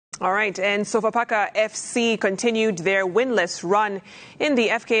All right, and Sofapaka FC continued their winless run in the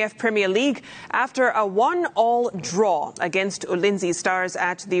FKF Premier League after a 1-1 draw against Ulinzi Stars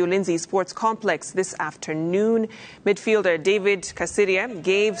at the Ulinzi Sports Complex this afternoon. Midfielder David Kasirye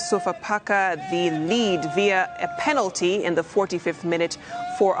gave Sofapaka the lead via a penalty in the 45th minute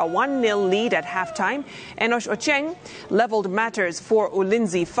for a 1-0 lead at halftime. Enosh Ochieng leveled matters for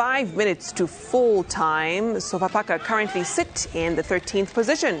Ulinzi 5 minutes to full time. Sofapaka currently sit in the 13th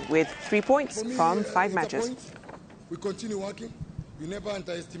position with 3 points from 5 matches. We continue working. You never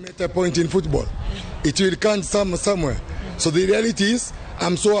underestimate a point in football. It will come somewhere. So the reality is,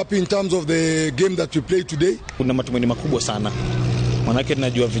 I'm so happy in terms of the game that we played today. Kuna matumaini makubwa sana. Manake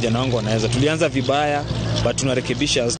tunajua vijana wangu wanaweza. Tulianza vibaya, but tunarekebisha.